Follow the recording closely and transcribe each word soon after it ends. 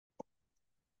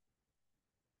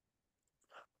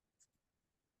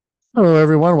Hello,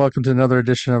 everyone. Welcome to another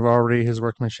edition of Already His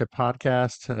Workmanship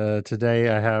podcast. Today,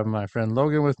 I have my friend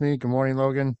Logan with me. Good morning,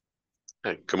 Logan.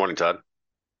 Hey, good morning, Todd.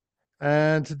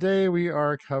 And today we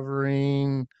are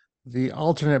covering the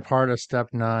alternate part of step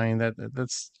nine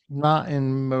that's not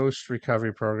in most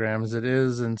recovery programs. It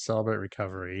is in celibate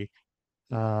recovery.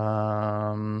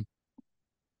 Um,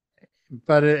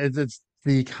 but it's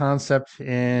the concept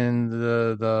in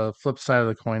the flip side of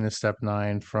the coin is step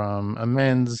nine from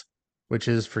amends, which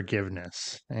is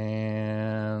forgiveness.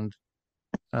 And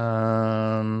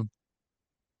um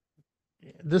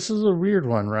this is a weird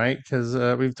one, right? Because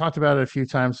we've talked about it a few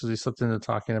times because we slipped into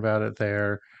talking about it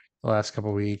there the last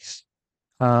couple weeks.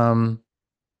 Um,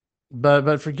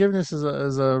 but forgiveness is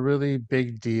a really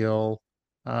big deal.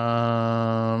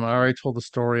 I already told the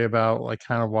story about like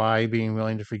kind of why being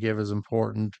willing to forgive is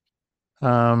important.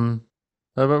 Um,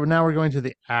 but now we're going to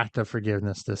the act of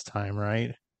forgiveness this time,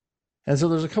 right? And so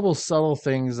there's a couple subtle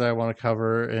things that I want to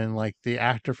cover in like the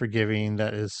act of forgiving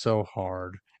that is so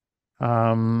hard.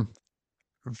 Um,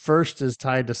 First is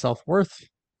tied to self-worth.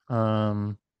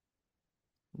 Um,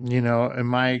 in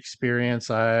my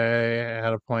experience, I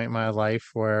had a point in my life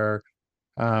where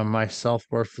my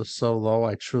self-worth was so low,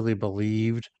 I truly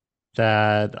believed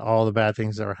that all the bad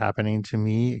things that were happening to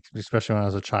me, especially when I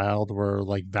was a child, were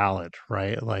like valid,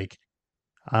 right? Like,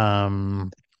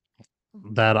 um,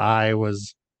 that I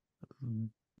was,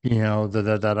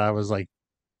 that I was like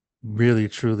really,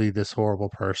 truly this horrible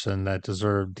person that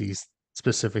deserved these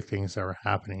specific things that were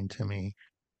happening to me.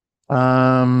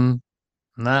 Um,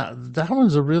 that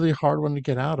one's a really hard one to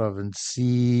get out of and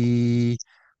see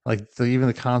like even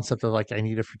the concept of like I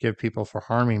need to forgive people for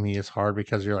harming me is hard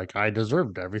because you're like I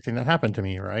deserved everything that happened to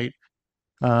me, right?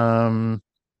 Um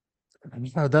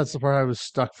that's the part I was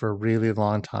stuck for a really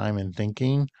long time in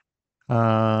thinking.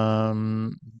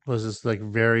 Um was this like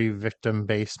very victim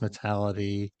based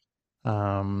mentality.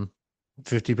 Um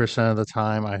 50% of the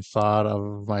time I thought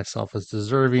of myself as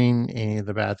deserving any of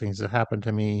the bad things that happened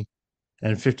to me,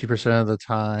 and 50% of the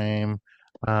time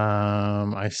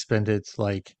I spend it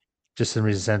like just in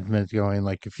resentment, going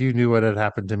like if you knew what had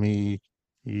happened to me,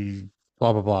 you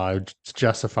blah blah blah, I would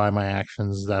justify my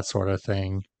actions, that sort of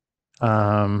thing.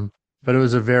 um but it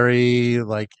was a very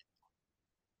like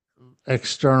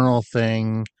external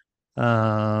thing,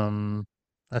 um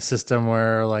a system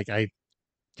where like I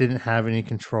didn't have any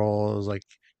control. It was like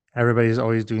everybody's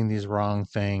always doing these wrong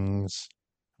things.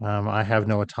 I have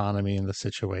no autonomy in the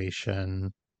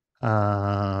situation.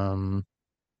 Um,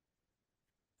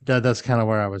 that's kind of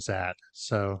where I was at.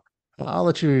 So I'll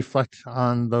let you reflect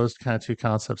on those kind of two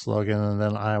concepts, Logan, and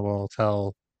then I will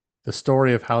tell the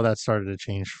story of how that started to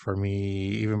change for me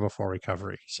even before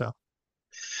recovery. So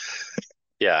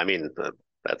Yeah, I mean,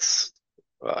 that's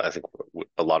I think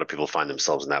a lot of people find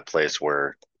themselves in that place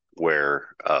where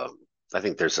I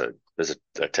think there's a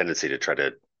tendency to try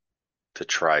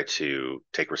to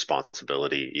take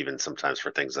responsibility even sometimes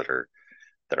for things that are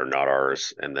not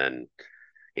ours, and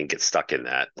get stuck in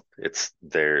that. It's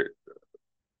there,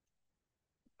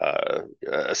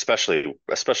 especially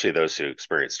those who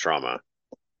experience trauma,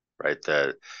 right?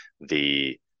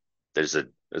 The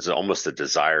there's almost a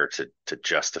desire to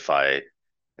justify,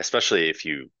 especially if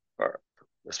you are,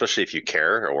 especially if you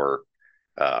care, or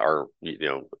are,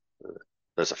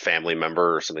 there's a family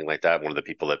member or something like that, one of the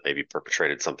people that maybe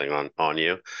perpetrated something on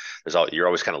you. You're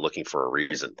always kind of looking for a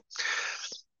reason.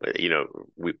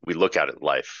 We look out at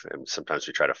life, and sometimes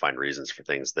we try to find reasons for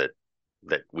things that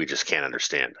we just can't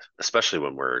understand, especially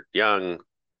when we're young,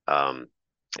 um,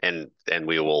 and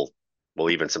we'll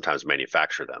even sometimes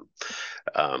manufacture them.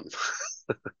 Um,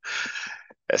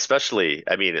 Especially,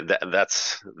 I mean,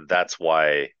 that's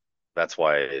why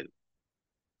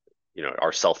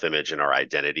our self-image and our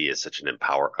identity is such an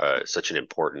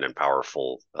important and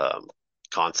powerful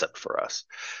concept for us.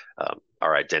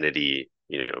 Our identity,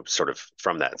 sort of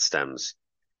from that stems,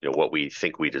 what we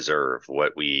think we deserve,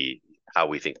 how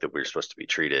we think that we're supposed to be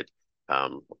treated,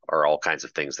 are all kinds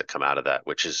of things that come out of that,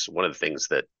 which is one of the things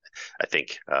that I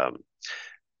think,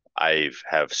 I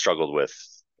have struggled with,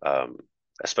 um,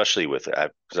 especially because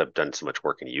I've done so much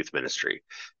work in youth ministry,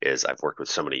 is I've worked with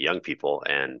so many young people,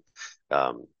 and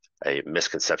um, a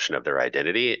misconception of their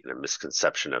identity and a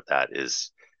misconception of that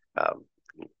um,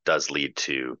 does lead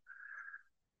to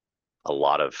a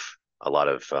lot of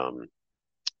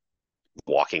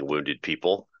walking wounded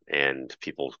people, and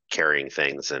people carrying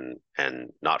things and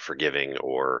not forgiving,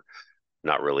 or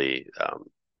not really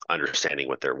understanding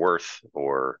what they're worth,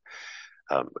 or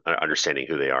understanding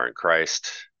who they are in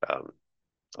Christ,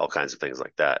 all kinds of things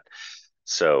like that.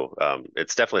 So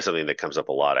it's definitely something that comes up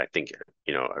a lot. I think,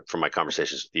 from my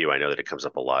conversations with you, I know that it comes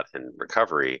up a lot in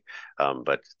recovery,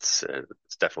 but it's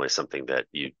definitely something that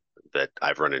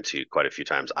I've run into quite a few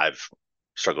times. I've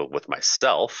struggled with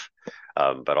myself,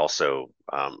 but also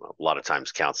a lot of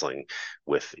times counseling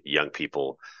with young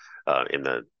people in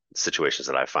the situations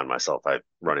that I find myself, I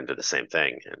run into the same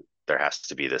thing, and there has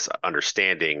to be this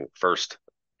understanding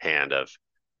firsthand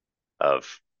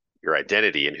of your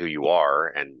identity and who you are,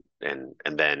 and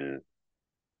then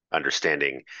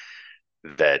understanding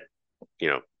that,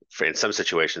 in some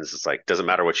situations it's like doesn't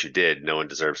matter what you did, no one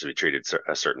deserves to be treated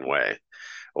a certain way,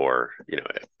 or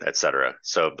et cetera.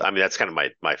 So I mean, that's kind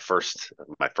of my first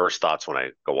thoughts when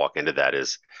I go walk into that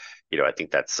is, I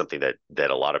think that's something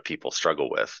that a lot of people struggle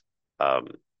with, um,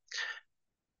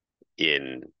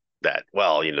 in that,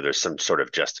 well, there's some sort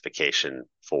of justification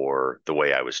for the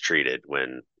way I was treated,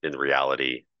 when in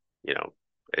reality,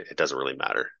 it doesn't really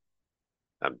matter.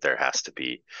 There has to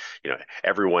be,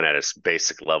 everyone at its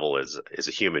basic level is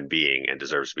a human being and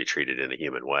deserves to be treated in a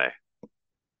human way.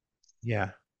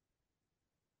 Yeah.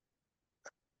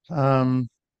 Um,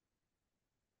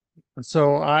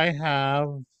 so I have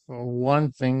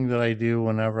one thing that I do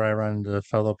whenever I run into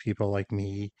fellow people like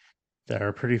me that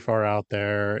are pretty far out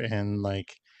there, and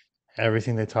like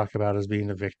everything they talk about is being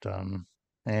a victim.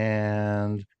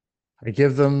 And I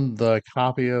give them the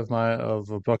copy of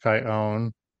a book I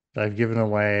own that I've given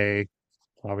away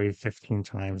probably 15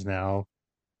 times now,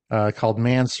 called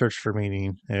Man's Search for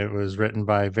Meaning. It was written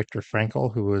by Viktor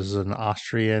Frankl, who was an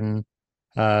Austrian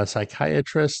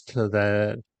psychiatrist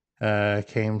that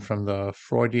came from the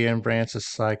Freudian branch of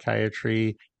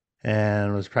psychiatry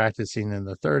and was practicing in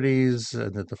the 30s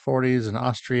and the 40s in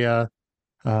Austria.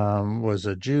 Was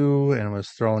a Jew and was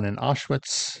thrown in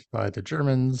Auschwitz by the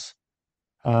Germans.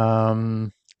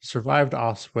 Um, Survived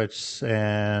Auschwitz,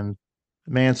 and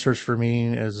Man's Search for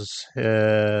Meaning is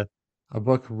a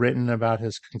book written about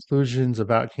his conclusions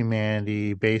about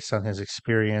humanity based on his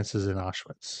experiences in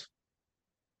Auschwitz.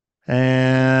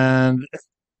 And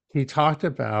he talked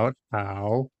about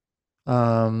how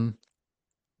um,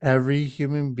 every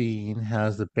human being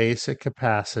has the basic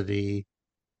capacity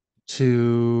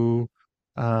to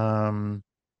um,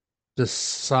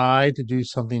 decide to do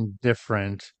something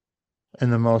different in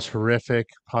the most horrific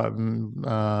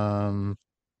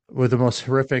with the most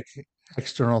horrific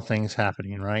external things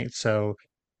happening, right? So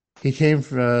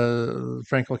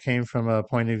Frankel came from a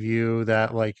point of view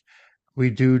that like we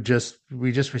just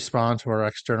respond to our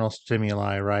external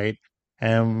stimuli, right?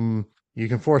 And you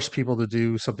can force people to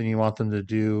do something you want them to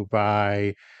do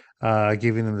by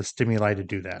giving them the stimuli to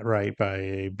do that, right?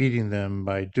 By beating them,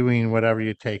 by doing whatever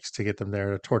it takes to get them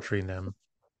there, torturing them.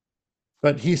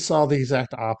 But he saw the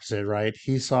exact opposite, right?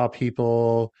 He saw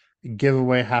people give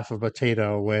away half a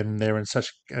potato when they were in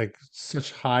such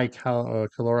high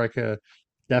caloric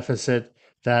deficit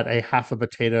that a half a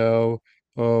potato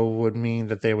would mean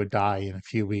that they would die in a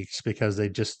few weeks because they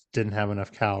just didn't have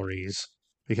enough calories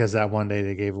because that one day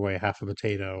they gave away half a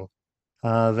potato.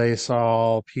 They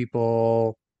saw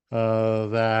people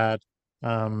that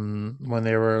when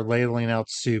they were ladling out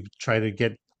soup, try to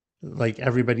get like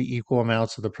everybody equal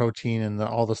amounts of the protein and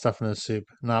all the stuff in the soup,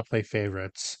 not play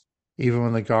favorites, even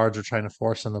when the guards are trying to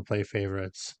force them to play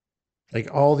favorites.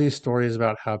 Like all these stories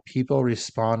about how people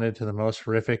responded to the most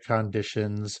horrific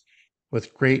conditions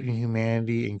with great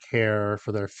humanity and care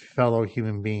for their fellow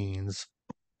human beings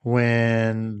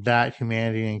when that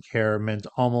humanity and care meant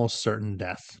almost certain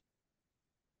death.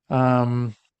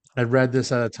 Um, I read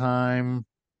this at a time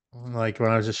like when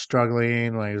I was just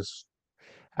struggling, when I was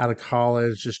out of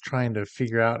college, just trying to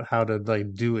figure out how to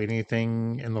like do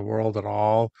anything in the world at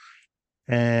all.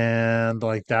 And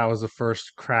like that was the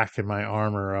first crack in my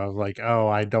armor of like, oh,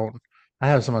 I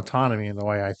have some autonomy in the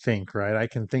way I think, right? I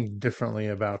can think differently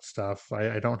about stuff.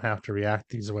 I don't have to react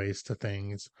these ways to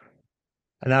things.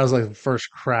 And that was like the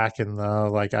first crack in the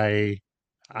like I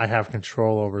have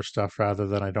control over stuff rather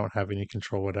than I don't have any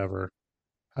control, whatever.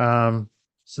 Um,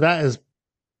 so that is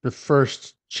the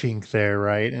first chink there,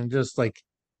 right? And just like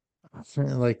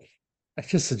I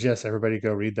just suggest everybody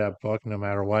go read that book no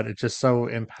matter what. It's just so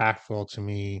impactful to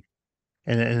me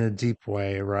in a deep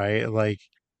way, right? Like,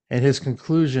 and his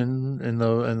conclusion in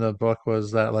the book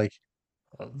was that like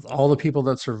all the people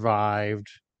that survived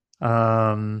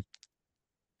um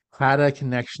had a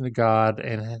connection to God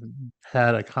and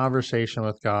had a conversation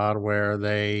with God where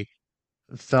they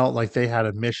felt like they had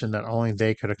a mission that only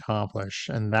they could accomplish.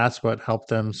 And that's what helped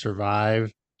them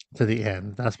survive to the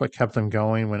end. That's what kept them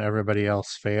going when everybody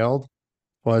else failed,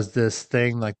 was this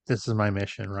thing like, this is my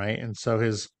mission, right? And so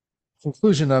his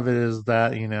conclusion of it is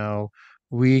that,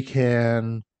 we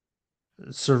can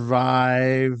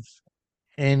survive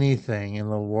anything in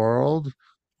the world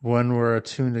when we're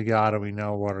attuned to God and we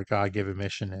know what our God-given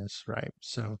mission is, right?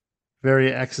 So,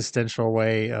 very existential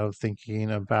way of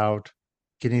thinking about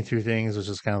getting through things, which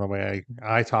is kind of the way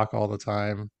I talk all the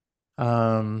time.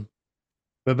 Um,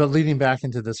 but leading back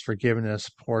into this forgiveness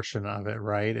portion of it,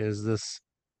 right, is this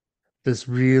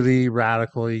really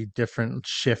radically different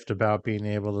shift about being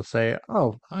able to say,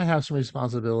 oh, I have some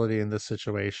responsibility in this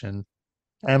situation.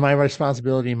 And my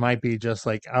responsibility might be just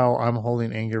like, oh, I'm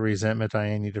holding anger, resentment.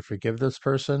 I need to forgive this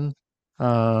person.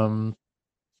 Um,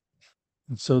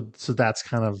 so that's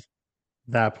kind of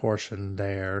that portion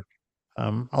there.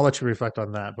 I'll let you reflect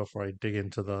on that before I dig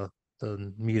into the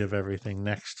meat of everything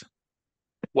next.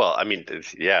 Well, I mean,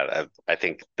 yeah, I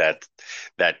think that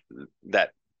that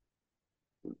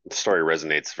story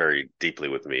resonates very deeply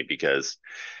with me because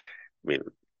I mean,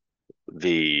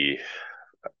 the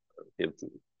it,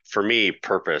 for me,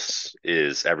 purpose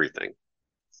is everything.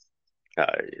 You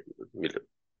know,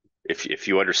 if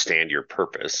you understand your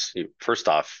purpose, first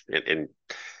off, and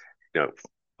you know,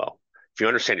 well, if you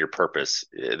understand your purpose,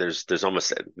 there's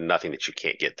almost nothing that you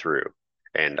can't get through.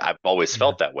 And I've always Yeah.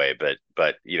 felt that way,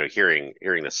 but hearing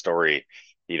the story,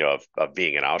 of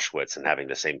being in Auschwitz and having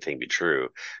the same thing be true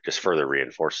just further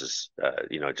reinforces,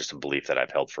 just a belief that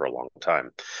I've held for a long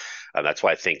time. That's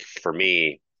why I think for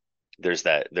me, there's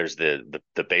the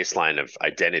baseline of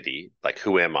identity, like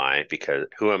who am I? Because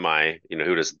who am I?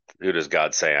 Who does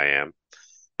God say I am?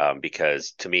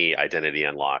 Because to me, identity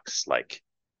unlocks like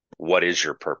what is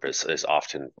your purpose is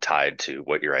often tied to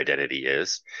what your identity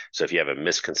is. So if you have a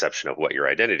misconception of what your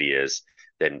identity is,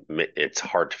 then it's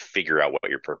hard to figure out what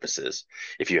your purpose is.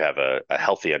 If you have a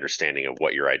healthy understanding of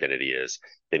what your identity is,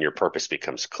 then your purpose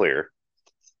becomes clear.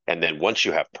 And then once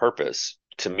you have purpose,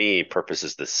 to me, purpose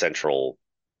is the central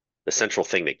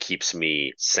thing that keeps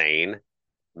me sane,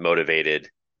 motivated,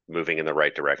 moving in the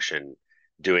right direction,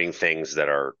 doing things that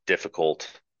are difficult,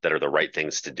 that are the right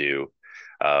things to do.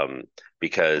 Um,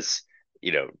 because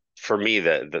for me,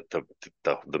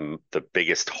 the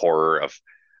biggest horror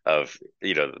of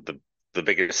the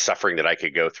biggest suffering that I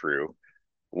could go through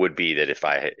would be that if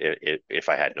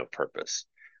I had no purpose.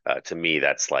 To me,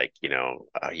 that's like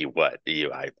you what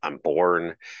you I'm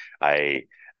born, I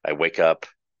I wake up,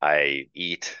 I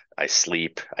eat, I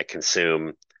sleep, I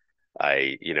consume,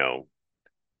 I you know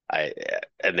I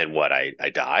and then what I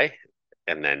die,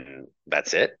 and then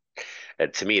that's it.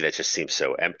 And to me, that just seems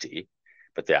so empty.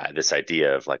 But this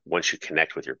idea of like once you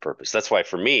connect with your purpose, that's why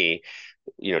for me,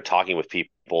 talking with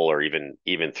people or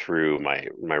even through my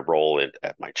role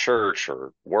at my church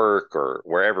or work or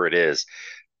wherever it is,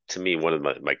 to me, one of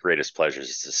my greatest pleasures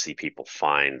is to see people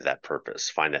find that purpose,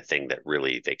 find that thing that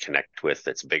really they connect with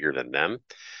that's bigger than them.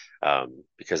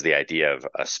 Because the idea of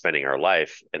us spending our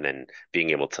life and then being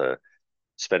able to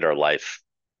spend our life,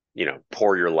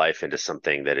 pour your life into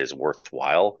something that is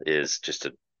worthwhile is just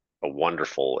a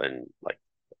wonderful and like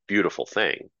beautiful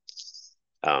thing.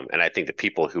 And I think the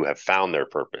people who have found their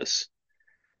purpose,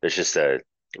 there's just a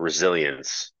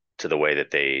resilience to the way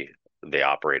that they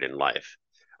operate in life.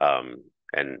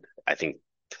 And I think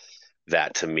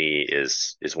that to me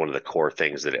is one of the core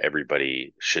things that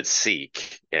everybody should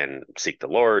seek the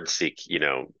Lord,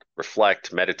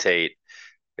 reflect, meditate,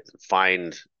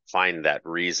 find find that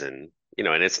reason,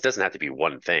 and it doesn't have to be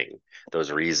one thing.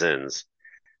 Those reasons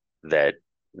that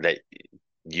that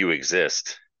you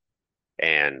exist,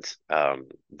 and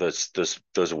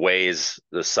those ways,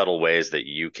 the subtle ways that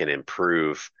you can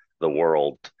improve the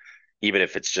world, even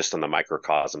if it's just on the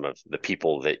microcosm of the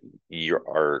people that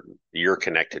you're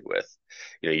connected with.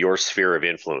 Your sphere of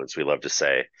influence, we love to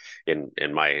say in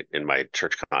my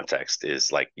church context,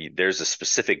 is like there's a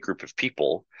specific group of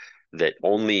people that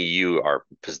only you are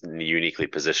uniquely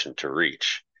positioned to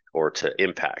reach or to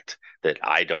impact, that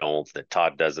I don't, that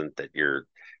Todd doesn't, that your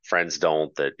friends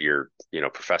don't, that your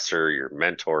professor, your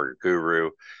mentor, your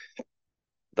guru,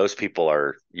 those people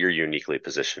you're uniquely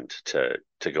positioned to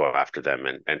go after them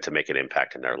and to make an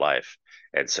impact in their life.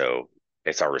 And so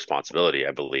it's our responsibility,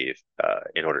 I believe,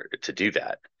 in order to do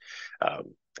that.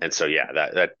 And so yeah,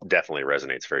 that definitely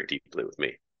resonates very deeply with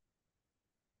me.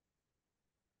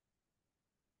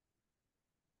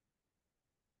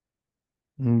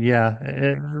 Yeah,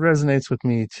 it resonates with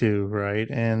me too, right?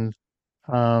 And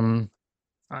um,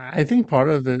 I think part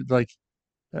of it, like,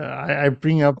 I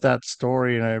bring up that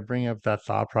story and I bring up that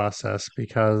thought process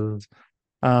because,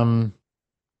 um,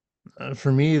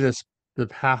 for me, the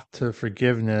path to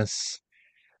forgiveness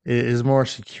is more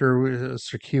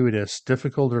circuitous,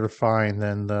 difficult to find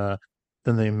than the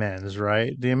amends,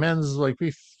 right? The amends, like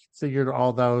we figured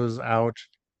all those out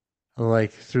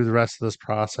like through the rest of this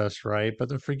process, right? But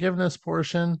the forgiveness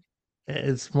portion,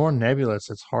 it's more nebulous.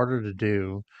 It's harder to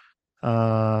do.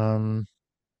 Um,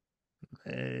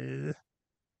 eh,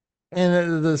 and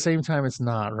at the same time, it's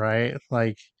not, right?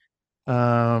 Like,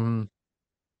 um,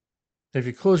 if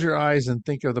you close your eyes and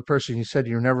think of the person you said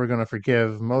you're never going to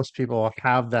forgive, most people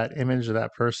have that image of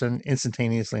that person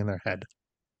instantaneously in their head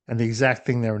and the exact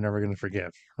thing they were never going to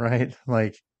forgive, right?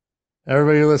 Like,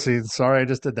 everybody listening, sorry I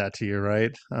just did that to you,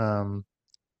 right?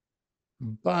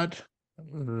 But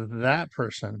that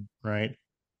person, right?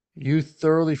 You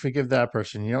thoroughly forgive that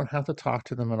person. You don't have to talk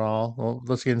to them at all. Well,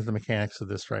 let's get into the mechanics of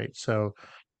this, right? So,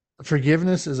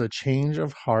 forgiveness is a change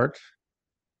of heart,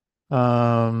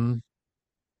 um,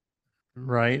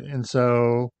 right?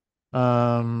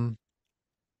 Um,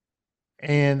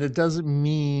 and it doesn't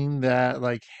mean that,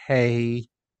 like, hey,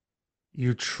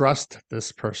 you trust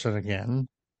this person again.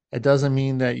 It doesn't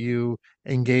mean that you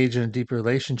engage in a deep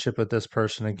relationship with this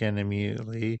person again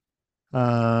immediately.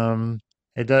 Um,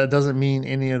 it doesn't mean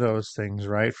any of those things,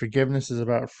 right? Forgiveness is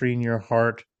about freeing your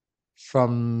heart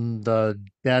from the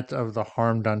debt of the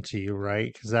harm done to you,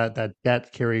 right? Because that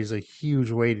debt carries a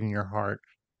huge weight in your heart.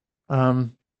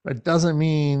 Um, it doesn't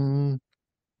mean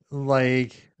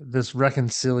like this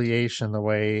reconciliation the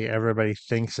way everybody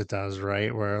thinks it does,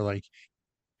 right? Where like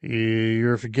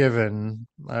you're forgiven.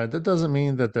 That doesn't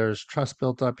mean that there's trust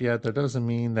built up yet. That doesn't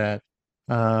mean that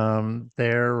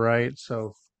they're right.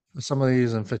 So if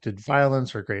somebody's inflicted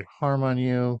violence or great harm on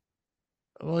you,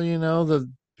 well, the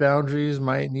boundaries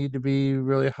might need to be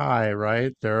really high,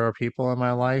 right? There are people in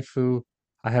my life who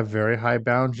I have very high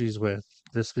boundaries with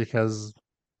just because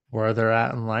where they're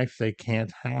at in life, they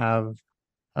can't have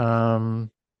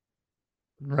um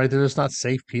right, they're just not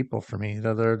safe people for me.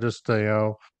 They're just,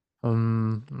 I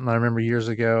remember years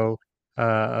ago,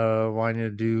 wanting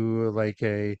to do like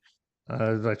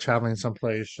traveling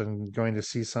someplace and going to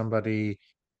see somebody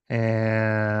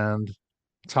and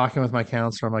talking with my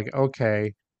counselor. I'm like,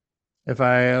 okay, if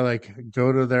I like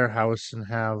go to their house and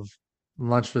have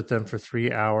lunch with them for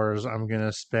 3 hours, I'm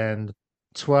gonna spend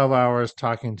 12 hours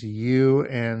talking to you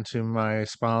and to my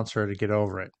sponsor to get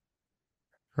over it.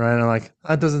 Right. And I'm like,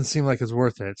 that doesn't seem like it's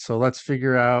worth it. So let's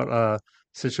figure out a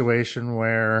situation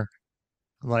where,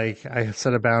 like, I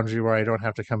set a boundary where I don't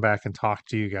have to come back and talk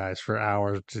to you guys for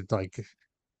hours to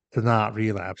not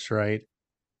relapse. Right.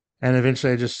 And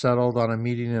eventually I just settled on a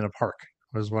meeting in a park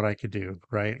was what I could do.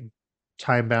 Right.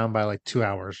 Time bound by like 2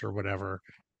 hours or whatever.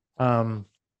 Um,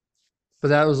 but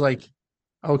that was like,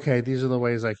 okay, these are the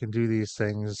ways I can do these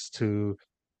things to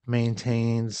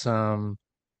maintain some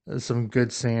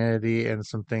good sanity and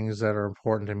some things that are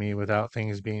important to me without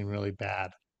things being really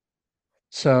bad.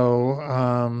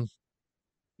 So,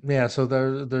 yeah, so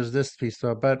there's this piece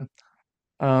to it, but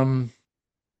um,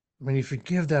 when you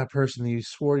forgive that person that you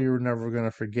swore you were never going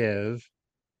to forgive,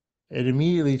 it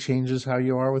immediately changes how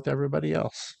you are with everybody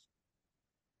else,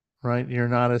 right? You're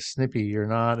not as snippy, you're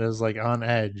not as like on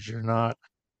edge, you're not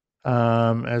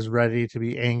as ready to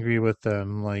be angry with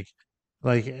them, like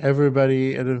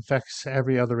everybody, it affects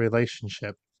every other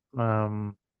relationship.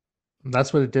 Um,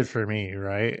 that's what it did for me,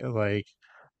 right? Like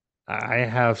I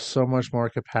have so much more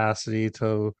capacity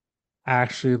to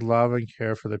actually love and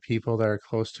care for the people that are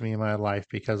close to me in my life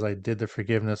because I did the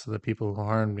forgiveness of the people who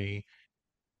harmed me,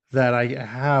 that I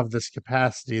have this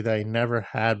capacity that I never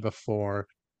had before.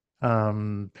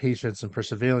 Patience and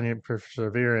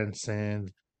perseverance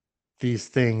and these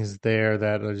things there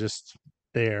that are just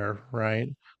there, right?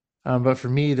 But for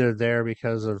me, they're there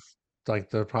because of like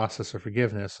the process of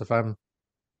forgiveness. If I'm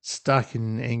stuck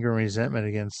in anger and resentment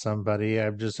against somebody,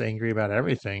 I'm just angry about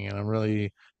everything and I'm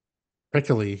really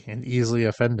prickly and easily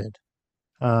offended.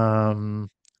 Um,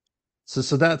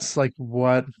 so that's like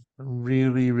what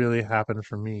really, really happened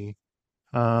for me.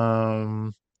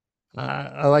 Um,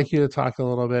 I like you to talk a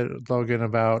little bit, Logan,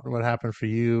 about what happened for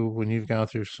you when you've gone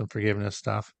through some forgiveness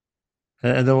stuff.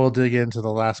 And then we'll dig into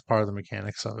the last part of the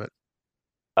mechanics of it.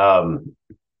 Um,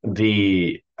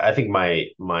 I think my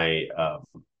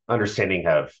understanding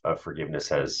of forgiveness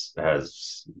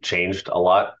has changed a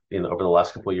lot in over the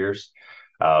last couple of years,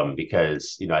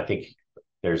 because I think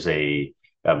there's a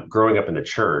growing up in the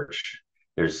church,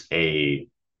 there's a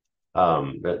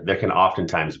there can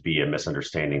oftentimes be a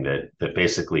misunderstanding that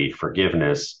basically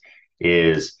forgiveness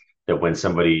is that when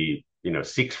somebody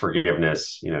seeks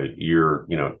forgiveness,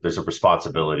 there's a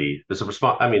responsibility. There's a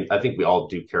response. I mean, I think we all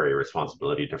do carry a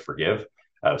responsibility to forgive,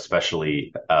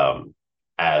 especially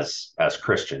as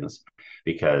Christians,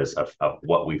 because of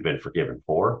what we've been forgiven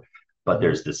for. But Hmm.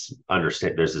 there's this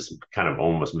kind of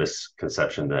almost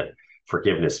misconception that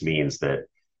forgiveness means that,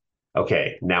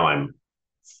 okay, now I'm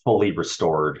fully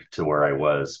restored to where I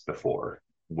was before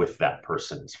with that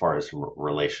person as far as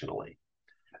relationally,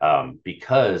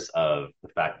 because of the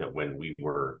fact that when we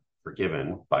were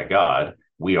forgiven by God,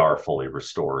 we are fully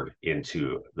restored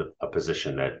into a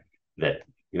position that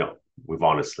you know we've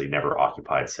honestly never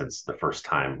occupied since the first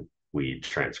time we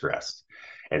transgressed,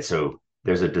 and so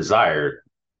there's a desire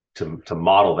to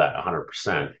model that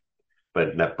 100%,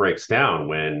 but that breaks down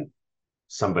when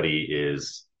somebody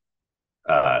is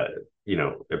uh,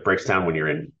 it breaks down when you're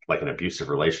in like an abusive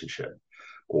relationship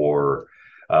or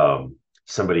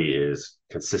somebody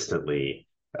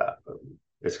uh,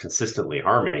 is consistently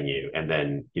harming you, and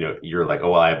then you're like,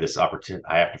 oh well, I have this opportunity,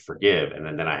 I have to forgive, and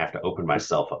then I have to open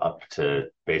myself up to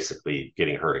basically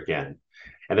getting hurt again.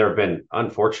 And there have been,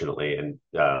 unfortunately, and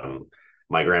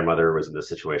my grandmother was in this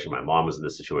situation, my mom was in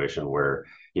this situation where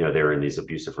they were in these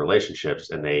abusive relationships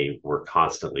and they were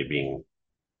constantly being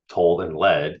told and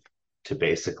led to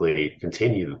basically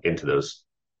continue into those.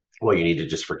 Well, you need to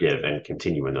just forgive and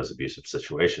continue in those abusive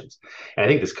situations. And I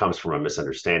think this comes from a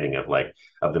misunderstanding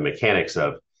of the mechanics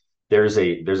of there's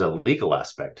a legal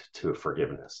aspect to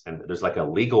forgiveness, and there's like a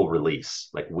legal release.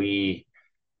 Like we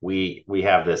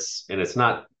have this, and it's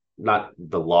not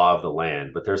the law of the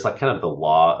land, but there's like kind of the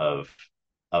law of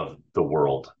the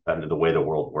world and the way the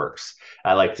world works.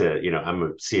 I like to, I'm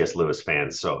a C.S. Lewis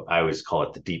fan, so I always call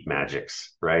it the deep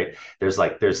magics, right? There's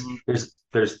like Mhm.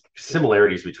 there's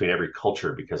similarities between every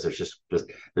culture because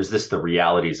there's the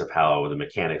realities of how the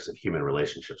mechanics of human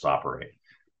relationships operate.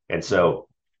 And so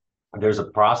there's a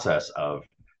process of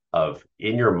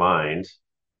in your mind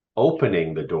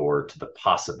opening the door to the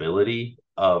possibility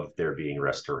of there being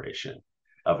restoration,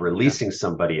 of Yeah. releasing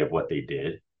somebody of what they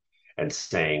did and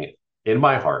saying, in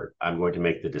my heart, I'm going to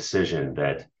make the decision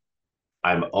that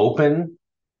I'm open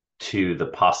to the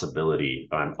possibility,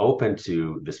 I'm open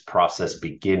to this process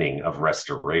beginning of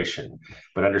restoration,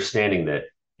 but understanding that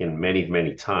in many,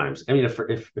 many times, I mean, if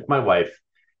my wife,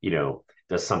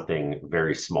 does something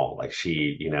very small, like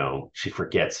she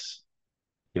forgets,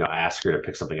 I ask her to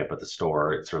pick something up at the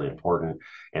store, it's really important,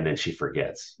 and then she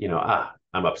forgets,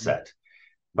 I'm upset,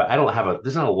 but I don't have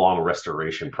there's not a long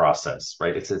restoration process,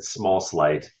 right? It's a small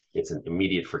slight, it's an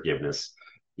immediate forgiveness.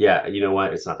 Yeah, you know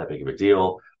what? It's not that big of a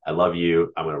deal. I love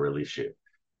you. I'm going to release you.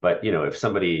 But, if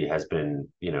somebody has been,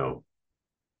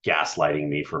 gaslighting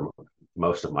me for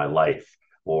most of my life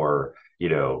or,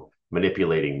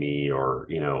 manipulating me or,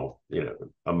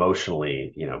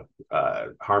 emotionally,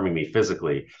 harming me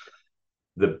physically,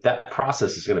 that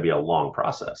process is going to be a long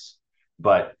process,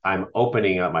 but I'm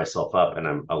opening up myself up and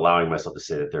I'm allowing myself to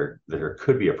say that there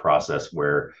could be a process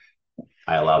where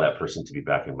I allow that person to be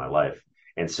back in my life.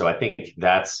 And so I think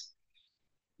that's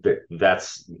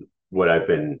what I've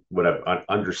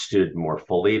understood more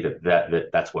fully,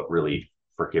 that's what really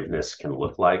forgiveness can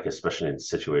look like, especially in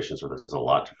situations where there's a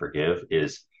lot to forgive,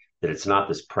 is that it's not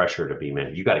this pressure to be,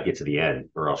 man, you got to get to the end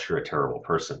or else you're a terrible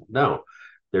person. No,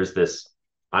 there's this,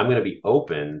 I'm going to be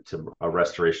open to a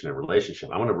restoration of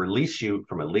relationship. I want to release you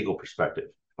from a legal perspective.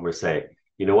 I'm going to say,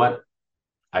 you know what,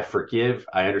 I forgive,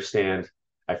 I understand,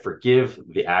 I forgive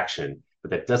the action,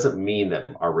 but that doesn't mean that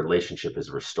our relationship is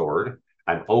restored.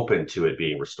 I'm open to it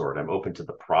being restored. I'm open to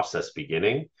the process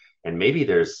beginning. And maybe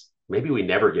we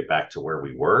never get back to where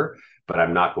we were, but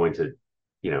I'm not going to,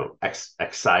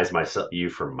 excise you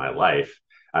from my life.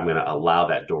 I'm going to allow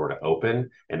that door to open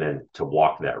and then to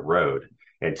walk that road.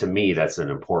 And to me, that's an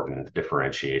important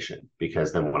differentiation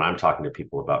because then when I'm talking to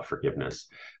people about forgiveness,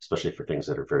 especially for things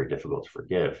that are very difficult to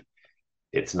forgive,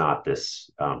 it's not this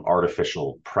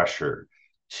artificial pressure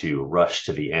to rush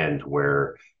to the end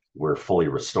where we're fully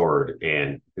restored.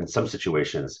 And in some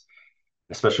situations,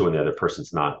 especially when the other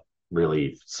person's not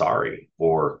really sorry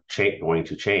or going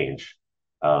to change,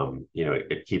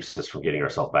 it keeps us from getting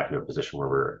ourselves back into a position where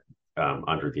we're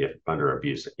under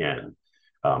abuse again.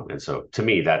 And so, to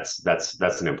me, that's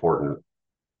an important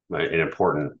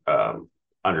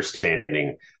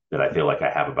understanding that I feel like I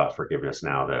have about forgiveness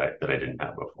now that I didn't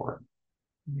have before.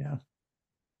 Yeah.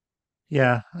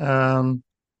 Yeah.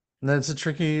 That's a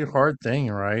tricky, hard thing,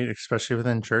 right? Especially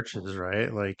within churches,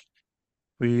 right? Like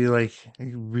we like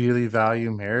really value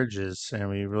marriages and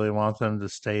we really want them to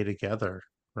stay together,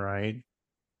 right?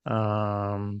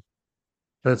 Um,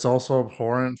 but it's also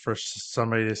abhorrent for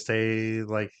somebody to stay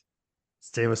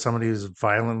with somebody who's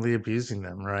violently abusing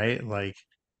them, right? Like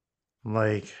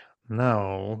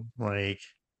no,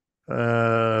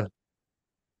 uh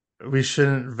we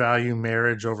shouldn't value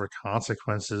marriage over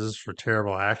consequences for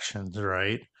terrible actions,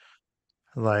 right?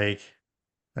 Like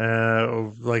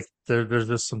there's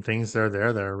just some things that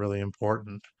are really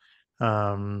important.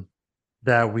 Um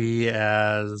that we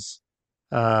as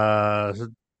uh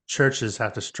churches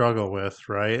have to struggle with,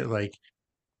 right? Like,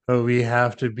 oh, we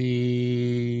have to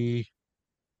be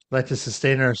like to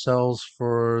sustain ourselves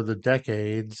for the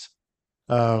decades.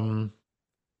 Um,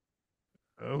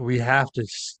 we have to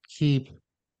keep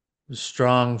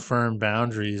strong, firm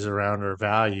boundaries around our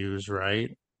values,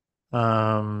 right?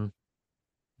 Um,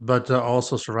 but to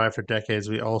also survive for decades,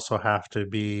 we also have to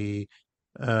be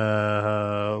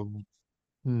uh,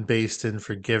 based in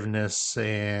forgiveness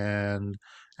and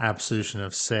absolution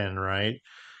of sin, right?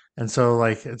 And so,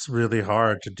 like, it's really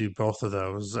hard to do both of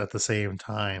those at the same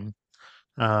time.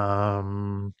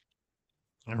 Um,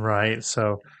 right.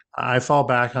 So I fall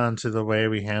back onto the way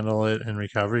we handle it in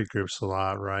recovery groups a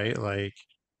lot, right? Like,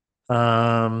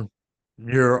 um,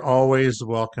 you're always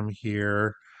welcome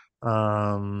here.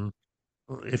 Um,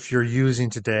 if you're using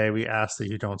today, we ask that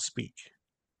you don't speak,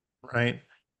 right?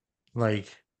 Like,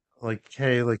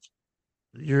 hey, like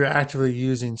you're actively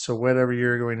using, so whatever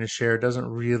you're going to share doesn't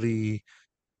really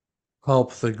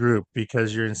help the group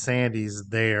because your insanity's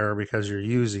there because you're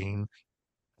using.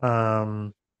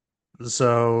 Um,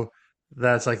 so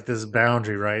that's like this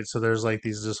boundary, right? So there's like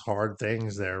these just hard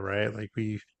things there, right? Like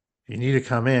you need to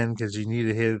come in because you need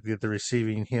to get the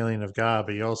receiving healing of God,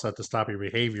 but you also have to stop your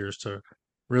behaviors to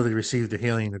really receive the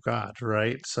healing of God,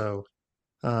 right? So,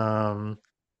 um,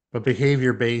 but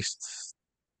behavior based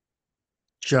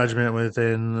judgment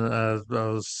within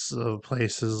those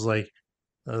places like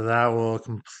that will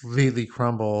completely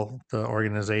crumble the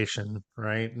organization,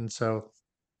 right? And so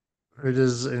it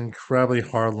is an incredibly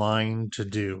hard line to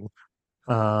do.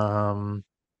 Um,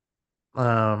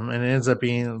 and it ends up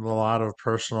being a lot of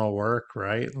personal work,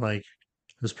 right? Like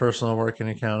there's personal work and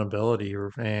accountability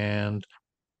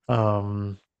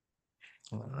um,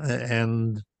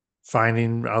 and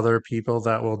finding other people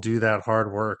that will do that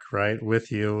hard work, right,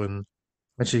 with you. And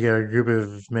once you get a group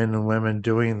of men and women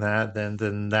doing that,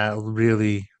 then that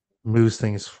really moves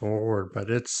things forward. But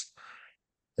it's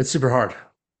super hard.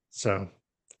 So,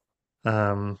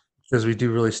 because we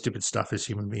do really stupid stuff as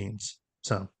human beings.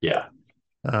 So, Yeah.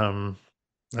 um,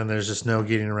 and there's just no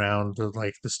getting around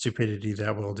like the stupidity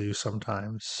that we'll do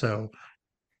sometimes. So,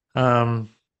 um,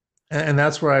 and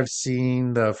that's where I've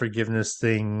seen the forgiveness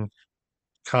thing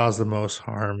cause the most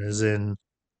harm is in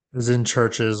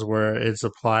churches where it's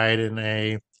applied in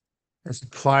a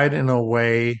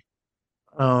way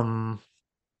um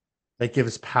that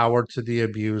gives power to the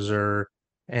abuser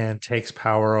and takes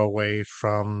power away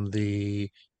from the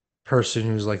person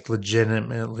who's like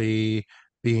legitimately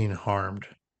being harmed.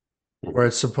 Where Mhm.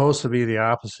 it's supposed to be the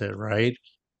opposite, right?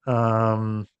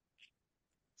 Um,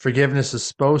 Forgiveness is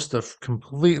supposed to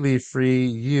completely free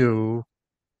you,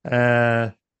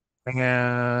 uh,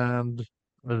 and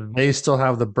they still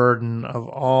have the burden of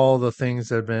all the things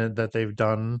that they've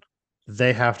done.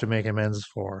 They have to make amends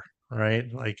for,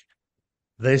 right? Like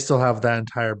they still have that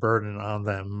entire burden on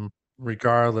them,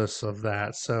 regardless of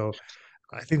that. So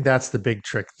I think that's the big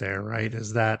trick there, right?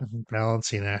 Is that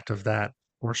balancing act of that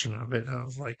portion of it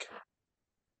of like,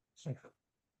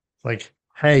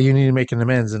 hey, you need to make an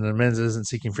amends, and amends isn't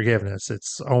seeking forgiveness.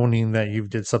 It's owning that you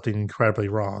did something incredibly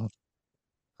wrong.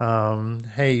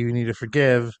 Hey, you need to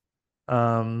forgive,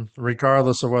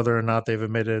 regardless of whether or not they've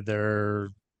admitted their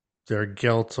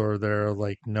guilt or they're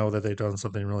like know that they've done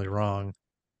something really wrong.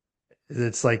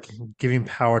 It's like giving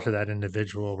power to that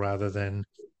individual rather than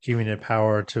giving it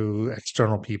power to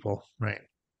external people, right?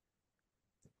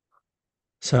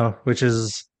 So, which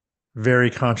is very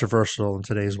controversial in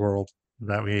today's world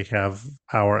that we have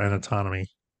power and autonomy.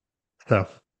 So,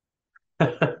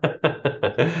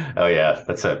 Oh yeah,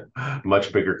 that's a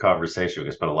much bigger conversation we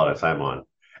can spend a lot of time on.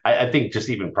 I think just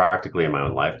even practically in my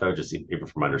own life, though, just even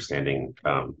from understanding,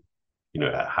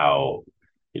 how,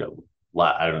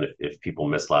 I don't know if people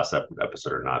missed last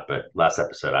episode or not, but last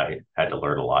episode I had to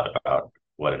learn a lot about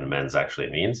what an amends actually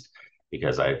means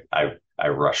because I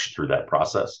rushed through that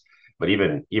process. But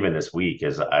even this week,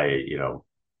 as I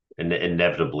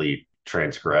inevitably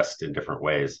transgressed in different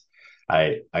ways,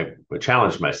 I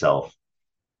challenged myself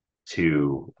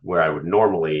to where I would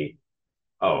normally,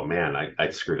 oh man,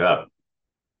 I screwed up.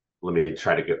 Let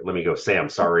me go say I'm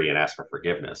sorry and ask for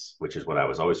forgiveness, which is what I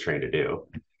was always trained to do.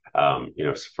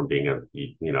 From being a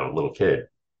little kid,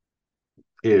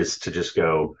 is to just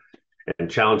go and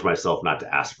challenge myself not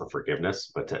to ask for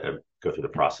forgiveness, but to go through the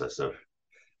process of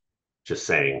just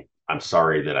saying I'm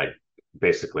sorry that I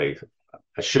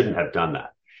shouldn't have done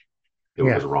that. It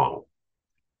yeah, was wrong.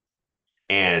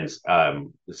 And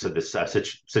so this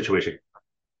situation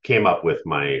came up with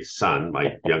my son,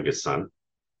 my youngest son.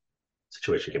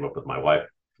 Situation came up with my wife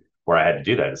where I had to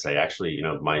do that and say, actually,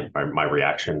 my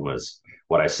reaction was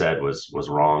what I said was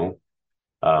wrong,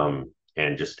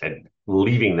 and just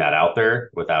leaving that out there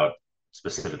without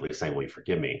specifically saying, "Will you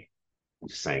forgive me?"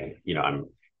 Just saying,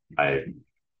 I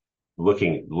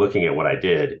looking at what I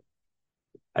did.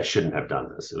 I shouldn't have done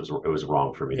this. It was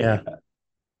wrong for me to do Yeah. that.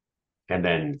 And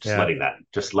then Yeah.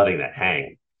 just letting that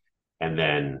hang, and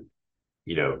then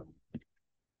you know,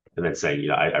 and then saying,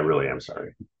 I really am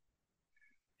sorry,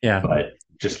 Yeah. but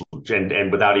just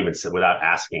and without even without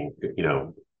asking,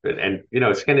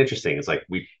 it's kind of interesting. It's like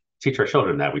we teach our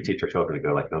children that we teach our children to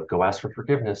go like, go ask for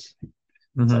forgiveness.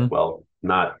 It's like, Hmm. well,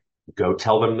 not go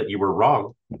tell them that you were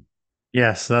wrong.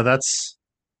 Yes. That's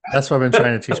what I've been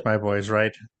trying to teach my boys,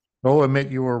 right? Go admit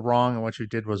you were wrong and what you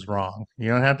did was wrong. You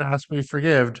don't have to ask me to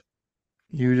forgive.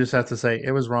 You just have to say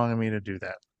it was wrong of me to do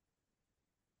that.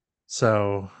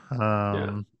 So,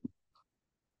 Yeah.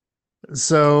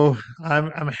 so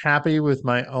I'm happy with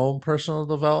my own personal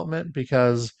development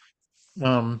because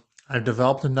I've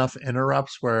developed enough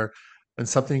interrupts where when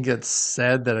something gets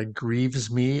said that it grieves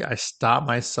me, I stop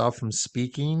myself from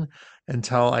speaking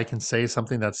until I can say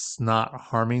something that's not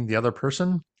harming the other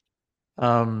person.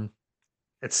 Um,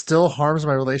 it still harms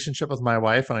my relationship with my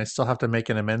wife, and I still have to make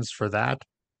an amends for that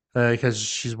because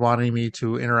she's wanting me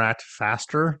to interact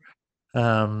faster.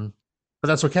 Um, but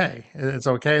that's okay. It's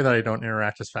okay that I don't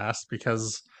interact as fast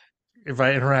because if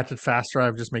I interacted faster, I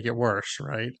would just make it worse,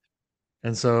 right?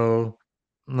 And so,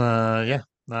 yeah,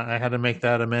 I had to make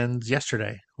that amends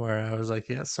yesterday where I was like,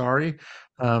 yeah, sorry.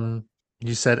 Um,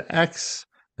 you said X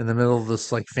in the middle of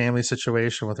this like family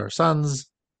situation with our sons,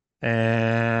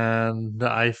 and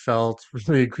I felt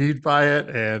really aggrieved by it.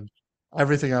 And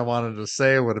everything I wanted to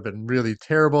say would have been really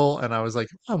terrible. And I was like,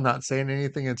 I'm not saying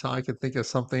anything until I can think of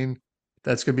something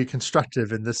that's going to be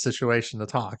constructive in this situation to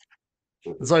talk.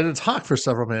 And so I didn't talk for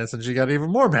several minutes, and she got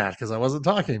even more mad because I wasn't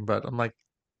talking. But I'm like,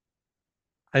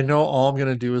 I know all I'm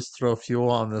gonna do is throw fuel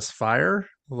on this fire.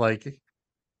 I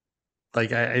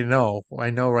know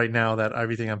right now that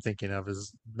everything I'm thinking of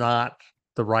is not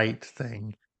the right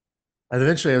thing. And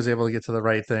eventually I was able to get to the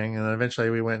right thing. And then eventually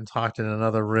we went and talked in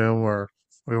another room where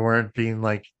we weren't being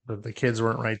like the kids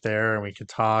weren't right there and we could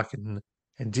talk and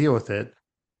deal with it.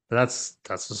 But that's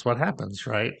just what happens,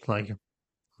 right? Like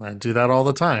I do that all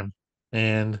the time.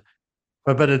 And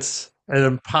but it's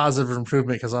a positive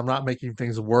improvement because I'm not making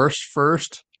things worse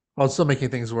first. Well, I'm still making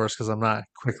things worse because I'm not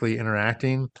quickly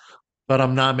interacting, but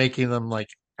I'm not making them like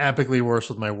epically worse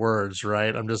with my words,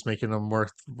 right? I'm just making them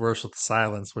worse with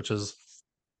silence, which is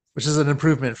an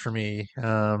improvement for me.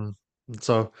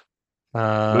 So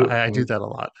I do that a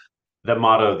lot. The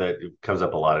motto that comes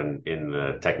up a lot in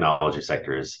the technology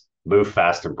sector is move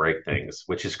fast and break things,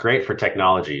 which is great for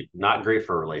technology, not great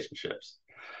for relationships.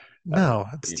 No,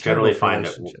 it's You terrible generally for find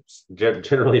that relationships.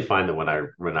 generally find that when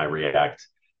I react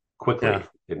Yeah, quickly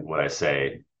in what I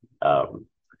say, um,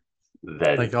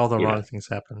 then like all the wrong things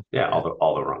happen. yeah, Yeah.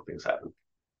 all the wrong things happen.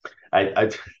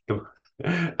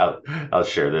 I'll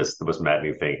share this. The most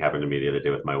maddening thing happened to me the other day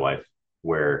with my wife,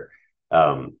 where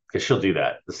because she'll do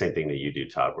that, the same thing that you do,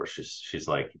 Todd, where she's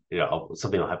like,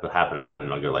 something will have to happen,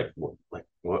 and I'll go like,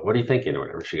 what are you thinking, or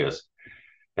whatever. She goes,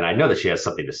 and I know that she has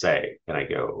something to say, and I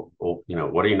go, well,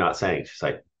 what are you not saying? She's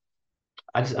like,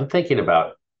 I'm thinking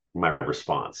about my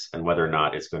response and whether or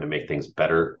not it's going to make things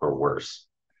better or worse.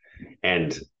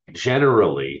 And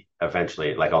generally,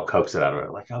 eventually, like I'll coax it out of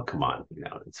her, like, oh, come on,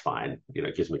 it's fine.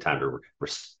 It gives me time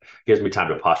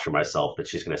to posture myself that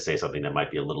she's going to say something that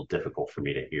might be a little difficult for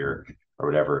me to hear or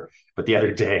whatever. But the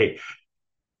other day,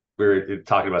 we were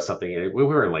talking about something, and we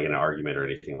weren't like in an argument or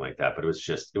anything like that, but it was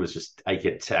just I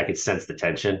could sense the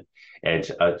tension. And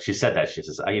she said that she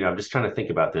says, I'm just trying to think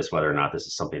about this, whether or not this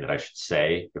is something that I should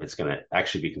say, if it's going to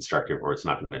actually be constructive or it's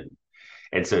not going to.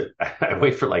 And so I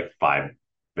wait for like 5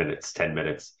 minutes, 10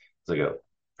 minutes. So I go,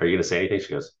 are you going to say anything? She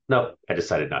goes, no, I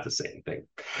decided not to say anything.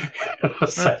 I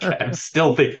was like, I'm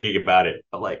still thinking about it.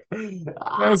 I'm like,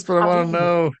 Yes, but I want to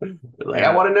know. like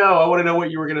Yeah, I want to know what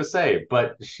you were going to say.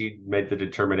 But she made the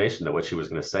determination that what she was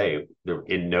going to say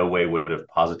in no way would have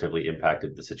positively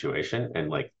impacted the situation. And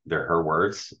like they're her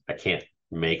words. I can't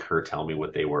make her tell me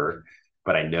what they were.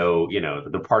 But I know,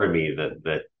 the part of me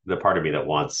that the part of me that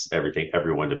wants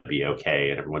everyone to be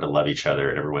okay and everyone to love each other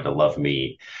and everyone to love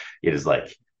me, it is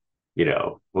like,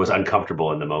 was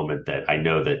uncomfortable in the moment that I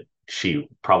know that she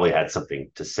probably had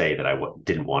something to say that I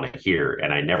didn't want to hear,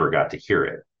 and I never got to hear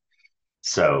it.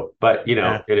 So, but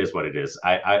yeah, it is what it is.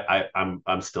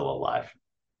 I'm still alive.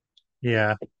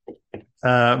 yeah.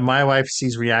 My wife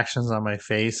sees reactions on my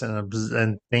face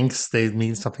and thinks they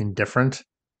mean something different.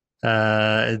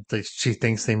 She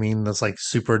thinks they mean this like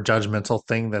super judgmental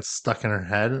thing that's stuck in her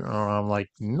head. Or I'm like,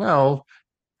 no,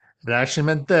 it actually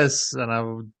meant this, and I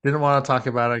didn't want to talk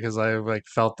about it because I like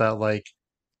felt that like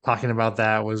talking about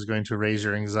that was going to raise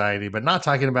your anxiety, but not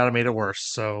talking about it made it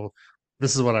worse. So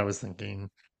this is what I was thinking.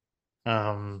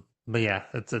 But yeah,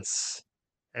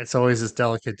 it's always this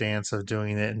delicate dance of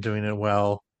doing it and doing it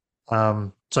well.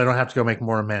 So I don't have to go make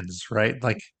more amends, right?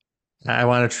 Like I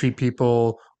want to treat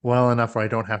people well enough where I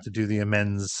don't have to do the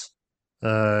amends,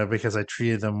 because I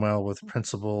treated them well with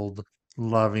principled,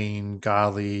 loving,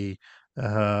 godly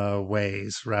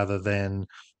ways rather than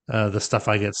the stuff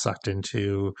I get sucked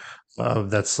into,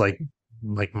 that's like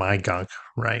my gunk,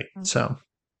 right? So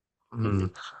Hmm.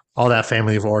 mm, all that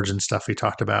family of origin stuff we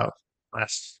talked about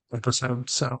last episode.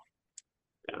 So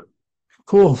Yeah.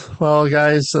 cool. Well,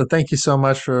 guys, thank you so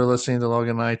much for listening to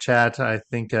Logan and I chat. I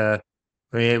think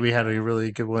we had a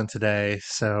really good one today.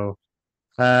 So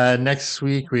next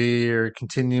week we are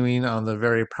continuing on the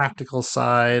very practical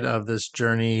side of this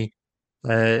journey.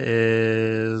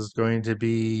 Is going to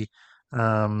be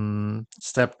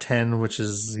step 10, which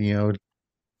is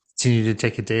continue to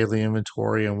take a daily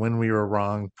inventory, and when we were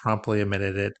wrong, promptly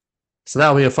admitted it. So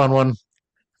that'll be a fun one.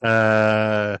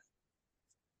 Uh,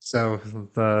 so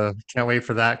can't wait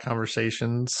for that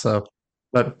conversation. So,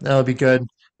 but that'll be good.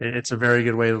 It's a very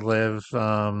good way to live.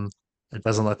 It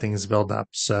doesn't let things build up.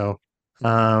 So,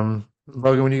 Logan,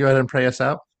 when you go ahead and pray us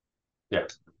out? Yeah.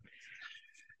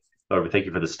 Lord, we thank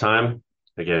you for this time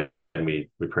again, and we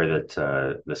pray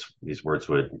that these words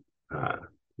uh,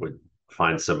 would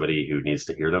find somebody who needs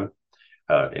to hear them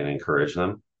and encourage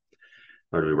them.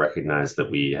 Lord, we recognize that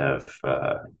we have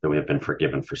been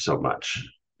forgiven for so much,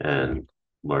 and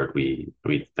Lord, we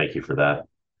thank you for that.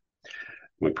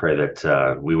 We pray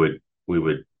that we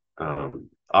would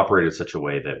operate in such a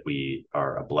way that we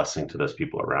are a blessing to those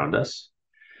people around us.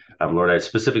 Lord, I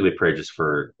specifically pray just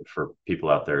for people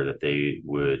out there that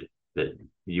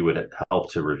you would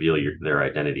help to reveal their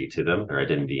identity to them, their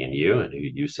identity in you, and who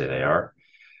you say they are,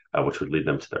 which would lead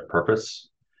them to their purpose,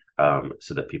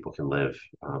 so that people can live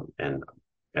and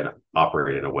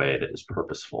operate in a way that is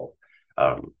purposeful.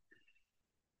 Um,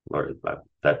 Lord,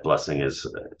 that blessing is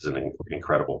an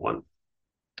incredible one.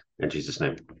 In Jesus'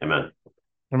 name, Amen.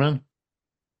 Amen.